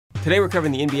Today we're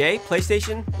covering the NBA,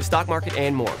 PlayStation, the stock market,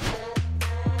 and more.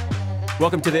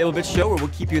 Welcome to the IBBLE Show, where we'll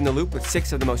keep you in the loop with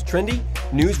 6 of the most trendy,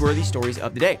 newsworthy stories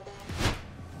of the day.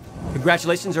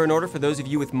 Congratulations are in order for those of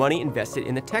you with money invested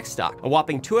in the tech stock. A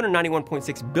whopping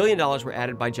 $291.6 billion were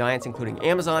added by giants including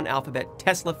Amazon, Alphabet,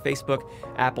 Tesla, Facebook,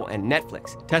 Apple, and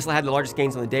Netflix. Tesla had the largest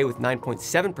gains on the day with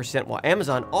 9.7%, while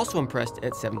Amazon also impressed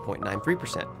at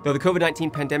 7.93%. Though the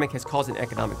COVID-19 pandemic has caused an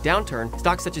economic downturn,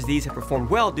 stocks such as these have performed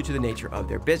well due to the nature of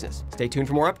their business. Stay tuned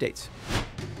for more updates.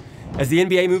 As the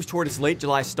NBA moves toward its late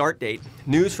July start date,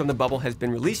 news from the bubble has been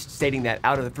released stating that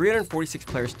out of the 346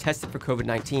 players tested for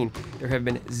COVID-19, there have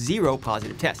been 0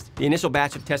 positive tests. The initial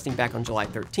batch of testing back on July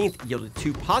 13th yielded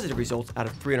 2 positive results out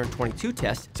of 322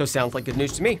 tests, so sounds like good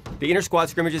news to me. The inter-squad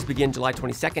scrimmages begin July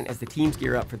 22nd as the teams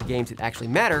gear up for the games that actually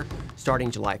matter, starting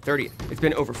July 30th. It's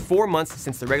been over 4 months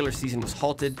since the regular season was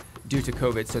halted due to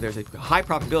COVID, so there's a high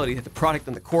probability that the product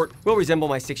on the court will resemble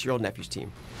my 6-year-old nephew's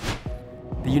team.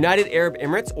 The United Arab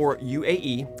Emirates, or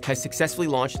UAE, has successfully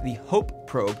launched the HOPE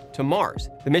probe to Mars.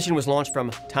 The mission was launched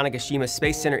from Tanegashima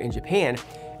Space Center in Japan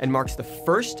and marks the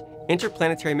first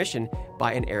interplanetary mission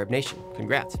by an Arab nation.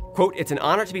 Congrats. Quote, "It's an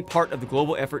honor to be part of the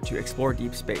global effort to explore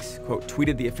deep space," quote,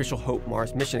 tweeted the official HOPE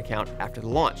Mars mission account after the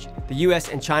launch. The US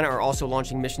and China are also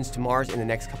launching missions to Mars in the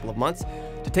next couple of months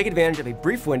to take advantage of a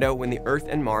brief window when the Earth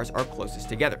and Mars are closest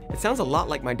together. It sounds a lot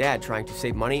like my dad trying to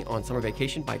save money on summer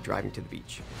vacation by driving to the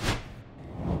beach.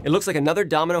 It looks like another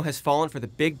domino has fallen for the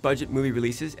big budget movie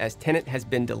releases as Tenet has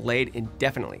been delayed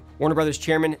indefinitely. Warner Brothers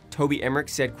chairman Toby Emmerich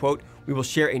said, quote, "We will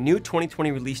share a new 2020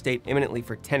 release date imminently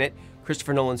for Tenet,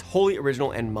 Christopher Nolan's wholly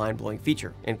original and mind-blowing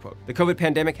feature," end quote. The COVID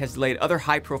pandemic has delayed other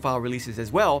high-profile releases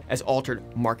as well as altered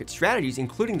market strategies,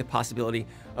 including the possibility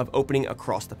of opening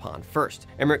across the pond first.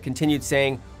 Emmerich continued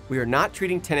saying, "We are not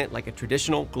treating Tenet like a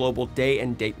traditional global day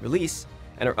and date release,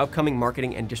 and our upcoming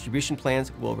marketing and distribution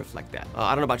plans will reflect that." I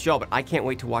don't know about y'all, but I can't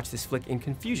wait to watch this flick in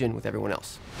confusion with everyone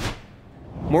else.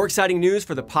 More exciting news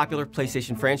for the popular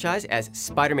PlayStation franchise as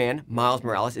Spider-Man Miles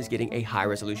Morales is getting a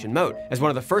high-resolution mode. As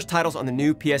one of the first titles on the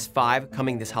new PS5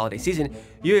 coming this holiday season,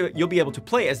 you'll be able to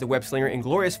play as the web-slinger in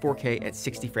glorious 4K at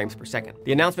 60 frames per second.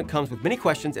 The announcement comes with many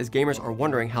questions as gamers are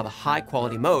wondering how the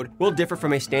high-quality mode will differ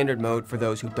from a standard mode for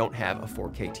those who don't have a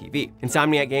 4K TV.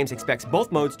 Insomniac Games expects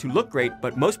both modes to look great,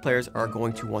 but most players are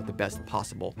going to want the best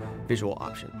possible visual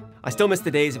option. I still miss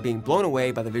the days of being blown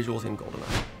away by the visuals in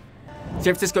GoldenEye.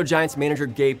 San Francisco Giants manager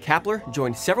Gabe Kapler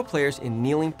joined several players in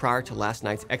kneeling prior to last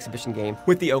night's exhibition game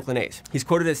with the Oakland A's. He's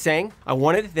quoted as saying, "I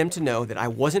wanted them to know that I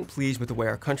wasn't pleased with the way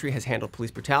our country has handled police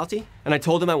brutality, and I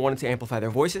told them I wanted to amplify their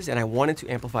voices, and I wanted to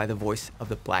amplify the voice of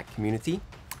the Black community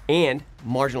and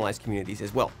marginalized communities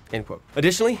as well," end quote.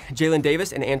 Additionally, Jalen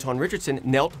Davis and Antoine Richardson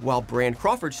knelt while Brand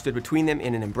Crawford stood between them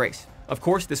in an embrace. Of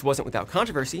course, this wasn't without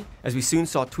controversy, as we soon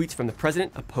saw tweets from the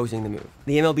president opposing the move.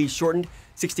 The MLB's shortened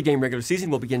 60-game regular season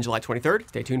will begin July 23rd.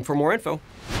 Stay tuned for more info.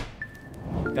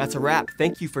 That's a wrap.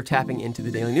 Thank you for tapping into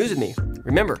the daily news with me.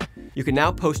 Remember, you can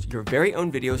now post your very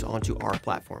own videos onto our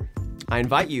platform. I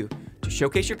invite you to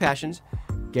showcase your passions,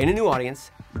 gain a new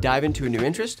audience, dive into a new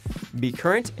interest, be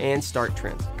current, and start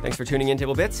trends. Thanks for tuning in to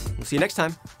IBBLE Bits. We'll see you next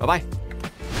time. Bye-bye.